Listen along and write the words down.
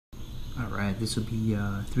Alright, this will be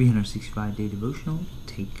 365 day devotional.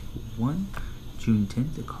 Take 1, June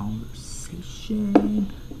 10th, a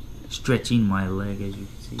conversation. Stretching my leg, as you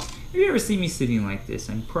can see. If you ever see me sitting like this,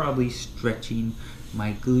 I'm probably stretching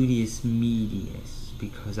my gluteus medius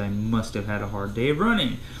because I must have had a hard day of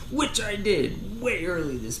running, which I did way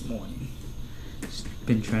early this morning. Just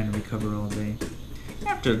been trying to recover all day.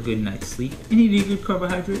 After a good night's sleep and eating good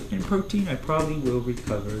carbohydrate and protein, I probably will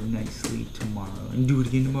recover nicely tomorrow and do it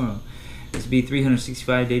again tomorrow. This will be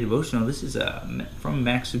 365 day devotional. This is from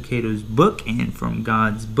Max Lucado's book and from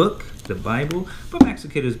God's book, the Bible. But Max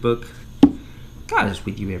Lucado's book, God is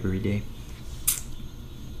with you every day.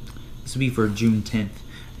 This will be for June 10th,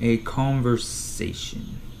 a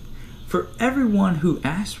conversation. For everyone who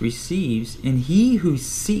asks receives, and he who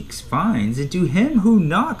seeks finds, and to him who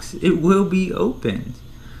knocks it will be opened.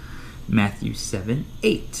 Matthew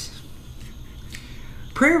 7:8.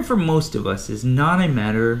 Prayer for most of us is not a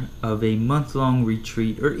matter of a month-long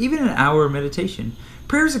retreat or even an hour of meditation.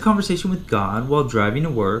 Prayer is a conversation with God while driving to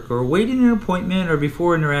work or awaiting an appointment or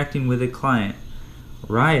before interacting with a client.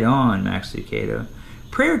 Right on, Max Lucado.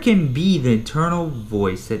 Prayer can be the internal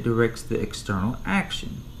voice that directs the external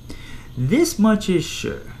action. This much is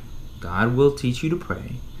sure. God will teach you to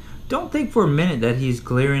pray. Don't think for a minute that he is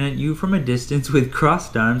glaring at you from a distance with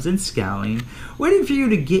crossed arms and scowling, waiting for you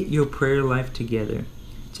to get your prayer life together.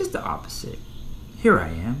 Just the opposite. Here I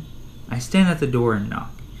am. I stand at the door and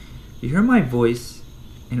knock. You hear my voice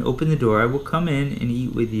and open the door. I will come in and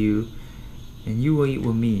eat with you, and you will eat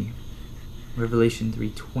with me. Revelation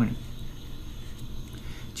 3:20.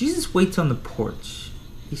 Jesus waits on the porch.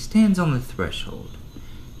 He stands on the threshold.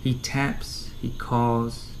 He taps, he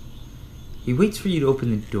calls, he waits for you to open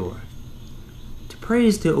the door. To pray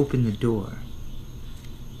is to open the door.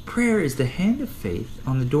 Prayer is the hand of faith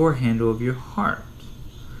on the door handle of your heart.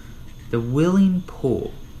 The willing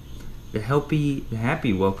pull, the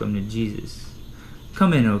happy welcome to Jesus.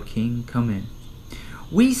 Come in, O King, come in.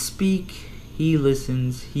 We speak, he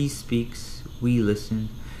listens, he speaks, we listen.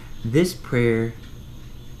 This prayer,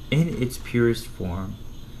 in its purest form,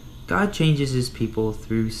 God changes his people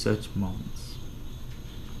through such moments.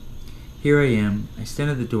 Here I am. I stand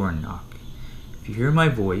at the door and knock. If you hear my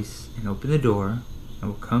voice and open the door, I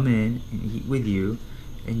will come in and eat with you,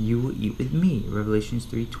 and you will eat with me. Revelation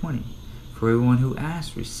 3:20. For everyone who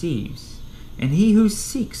asks receives, and he who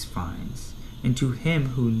seeks finds, and to him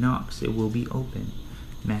who knocks it will be open.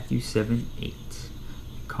 Matthew 7:8.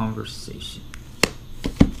 Conversation.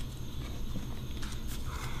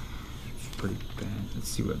 Pretty bad. Let's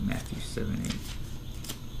see what Matthew 7:8.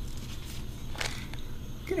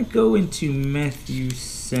 I'm gonna go into Matthew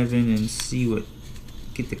 7 and see what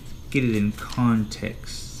get it in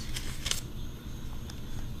context.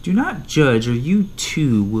 Do not judge, or you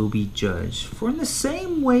too will be judged. For in the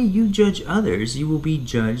same way you judge others, you will be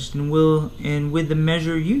judged, and with the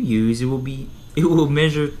measure you use, it will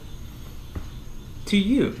measure to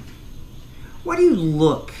you. Why do you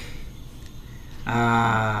look?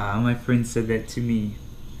 My friend said that to me.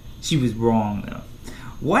 She was wrong, though.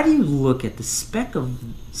 Why do you look at the speck of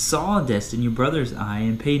sawdust in your brother's eye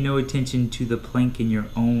and pay no attention to the plank in your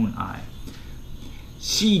own eye?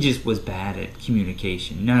 She just was bad at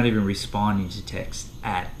communication, not even responding to text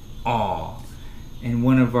at all. And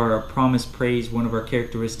one of our promised praise, one of our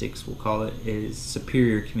characteristics, we'll call it, is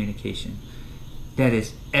superior communication. That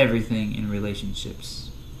is everything in relationships.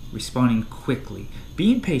 Responding quickly.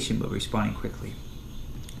 Being patient, but responding quickly.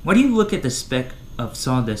 Why do you look at the speck of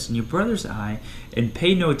sawdust in your brother's eye and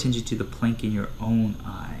pay no attention to the plank in your own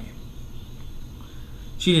eye?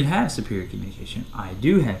 She didn't have superior communication. I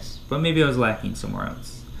do have, but maybe I was lacking somewhere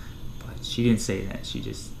else. But she didn't say that. She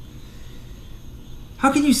just...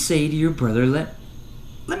 How can you say to your brother, let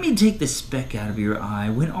me take the speck out of your eye,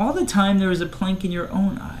 when all the time there is a plank in your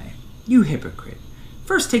own eye? You hypocrite.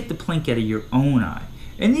 First take the plank out of your own eye,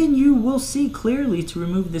 and then you will see clearly to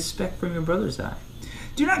remove the speck from your brother's eye.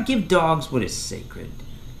 Do not give dogs what is sacred.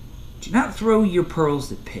 Do not throw your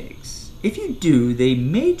pearls at pigs. If you do, they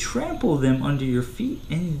may trample them under your feet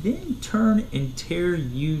and then turn and tear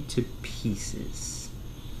you to pieces.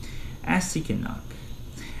 Ask, seek, and knock.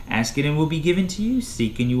 Ask it and will be given to you.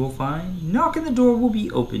 Seek and you will find. Knock and the door will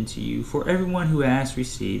be open to you. For everyone who asks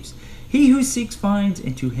receives. He who seeks finds,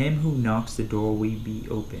 and to him who knocks the door will be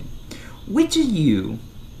open. Which of you,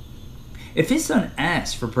 if his son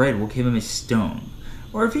asks for bread, will give him a stone?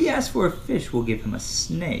 Or if he asks for a fish, will give him a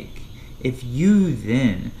snake? If you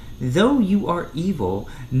then, though you are evil,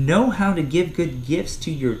 know how to give good gifts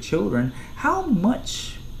to your children, how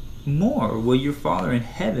much more will your Father in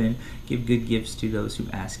heaven give good gifts to those who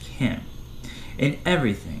ask him? In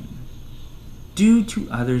everything, Do to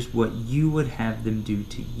others what you would have them do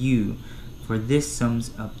to you, for this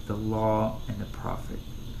sums up the law and the prophet.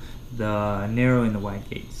 The narrow and the wide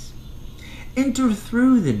gates. Enter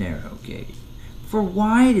through the narrow gate. For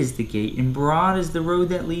wide is the gate and broad is the road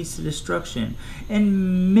that leads to destruction,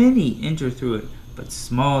 and many enter through it. But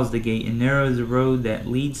small is the gate and narrow is the road that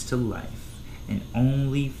leads to life, and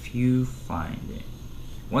only few find it.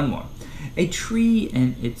 One more. A tree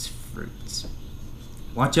and its fruits.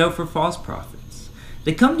 Watch out for false prophets.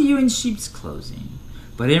 They come to you in sheep's clothing,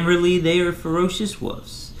 but inwardly they are ferocious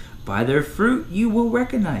wolves. By their fruit you will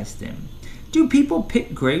recognize them. Do people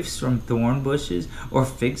pick grapes from thorn bushes or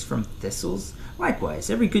figs from thistles? Likewise,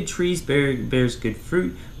 every good tree bears good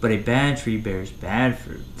fruit, but a bad tree bears bad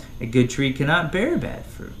fruit. A good tree cannot bear bad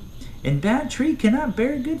fruit, and bad tree cannot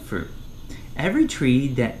bear good fruit. Every tree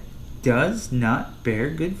that does not bear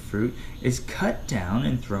good fruit is cut down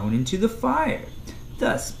and thrown into the fire.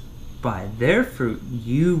 Thus, by their fruit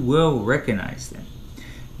you will recognize them.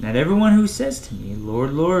 Not everyone who says to me,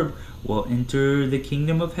 Lord, Lord, will enter the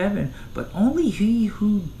kingdom of heaven, but only he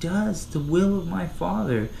who does the will of my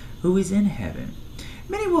Father who is in heaven.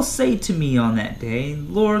 Many will say to me on that day,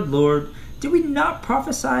 Lord, Lord, did we not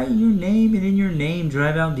prophesy in your name, and in your name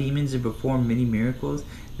drive out demons and perform many miracles?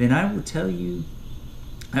 Then I will tell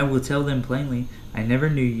them plainly, I never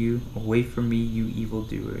knew you. Away from me, you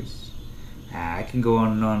evildoers. I can go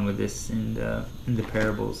on and on with this in the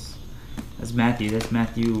parables. That's Matthew. That's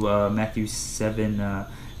Matthew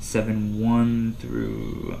 7:1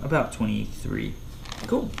 through about 23.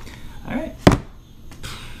 Cool. All right.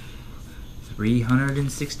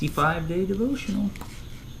 365-day devotional.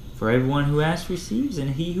 For everyone who asks receives,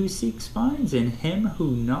 and he who seeks finds, and him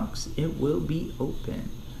who knocks it will be open.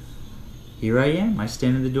 Here I am. I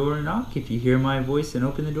stand at the door and knock. If you hear my voice and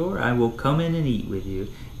open the door, I will come in and eat with you,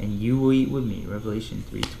 and you will eat with me. Revelation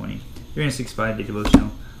 3:20. 365-day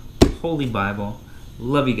devotional. Holy Bible.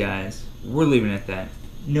 Love you guys. We're leaving it at that.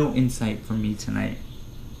 No insight from me tonight.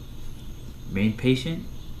 Remain patient.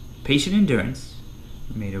 Patient endurance.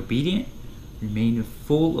 Remain obedient. Remain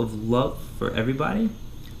full of love for everybody.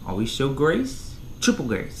 Always show grace. Triple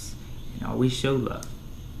grace. And always show love.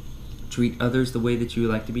 Treat others the way that you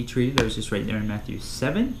would like to be treated. That was just right there in Matthew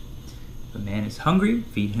 7. If a man is hungry,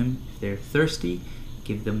 feed him. If they're thirsty,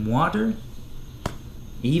 give them water.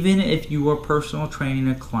 Even if you are personal training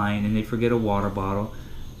a client and they forget a water bottle,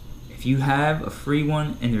 if you have a free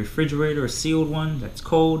one in the refrigerator, a sealed one that's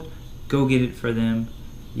cold, go get it for them.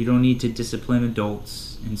 You don't need to discipline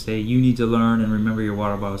adults and say you need to learn and remember your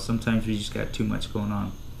water bottle. Sometimes we just got too much going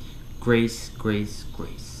on. Grace, grace,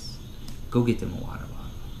 grace. Go get them a water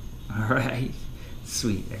bottle. Alright?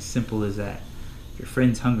 Sweet. As simple as that. If your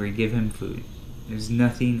friend's hungry, give him food. There's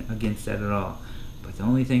nothing against that at all. But the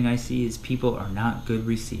only thing I see is people are not good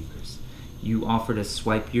receivers. You offer to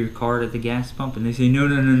swipe your card at the gas pump and they say,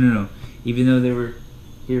 no. Even though they were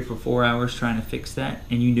here for 4 hours trying to fix that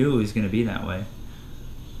and you knew it was going to be that way.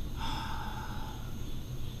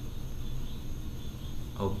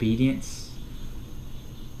 Obedience.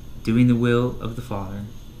 Doing the will of the Father.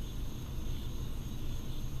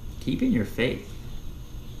 Keeping your faith.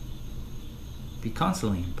 Be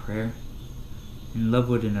constantly in prayer. And love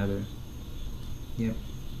one another. Yep.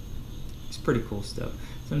 It's pretty cool stuff.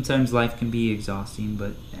 Sometimes life can be exhausting,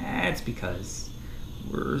 but that's because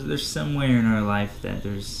there's somewhere in our life that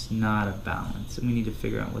there's not a balance, and we need to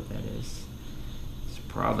figure out what that is. It's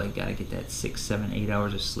probably got to get that 6, 7, 8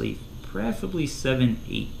 hours of sleep, preferably 7,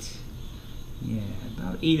 8. Yeah,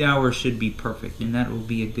 about 8 hours should be perfect, and that will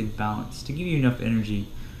be a good balance to give you enough energy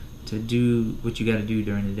to do what you got to do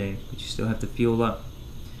during the day, but you still have to fuel up.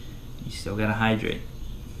 You still got to hydrate.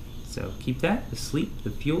 So keep that, the sleep, the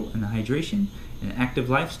fuel, and the hydration, and an active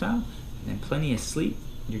lifestyle, and then plenty of sleep,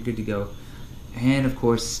 you're good to go. And of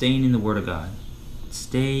course, staying in the Word of God.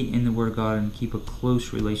 Stay in the Word of God and keep a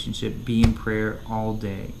close relationship. Be in prayer all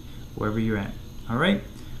day, wherever you're at. Alright?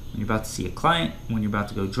 When you're about to see a client, when you're about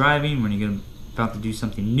to go driving, when you're about to do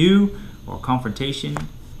something new or confrontation,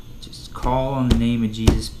 just call on the name of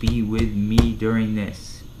Jesus. Be with me during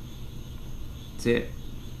this. That's it.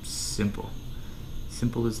 Simple.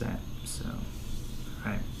 Simple as that. So,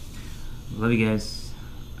 alright. Love you guys.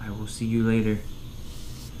 I will see you later.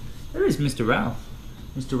 There is Mr. Ralph.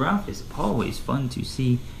 Mr. Ralph is always fun to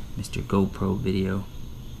see. Mr. GoPro video.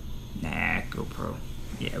 Nah, GoPro.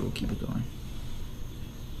 Yeah, we'll keep it going.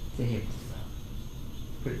 Say hey, Mr. Ralph.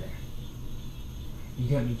 Put it there. You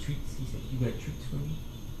got me treats? He said, you got treats for me?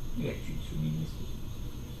 You got treats for me, mister?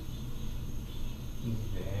 He's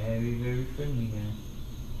very, very friendly now.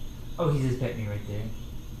 Oh, he just pet me right there.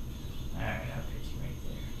 Alright, I'll pet you right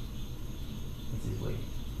there. This is way.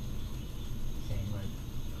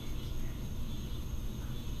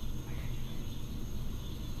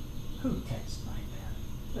 Who touched my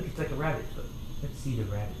belly? Look, it's like a rabbit foot. Let's see the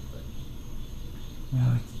rabbit foot.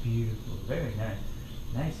 Oh, it's beautiful. Very nice.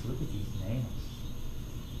 Nice. Look at these nails.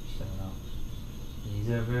 Showing off. These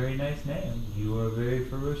are very nice nails. You are a very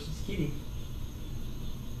ferocious kitty.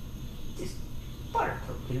 This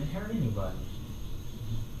buttercup couldn't hurt anybody.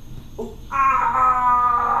 Oh,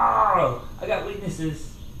 ow! I got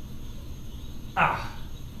weaknesses. Ah.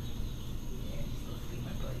 Yeah, he's supposed to be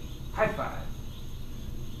my buddy. High five.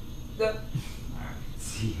 Alright,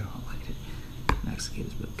 see you all later. Next,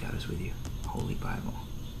 LUCADO's with you. Holy Bible.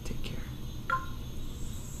 Take care.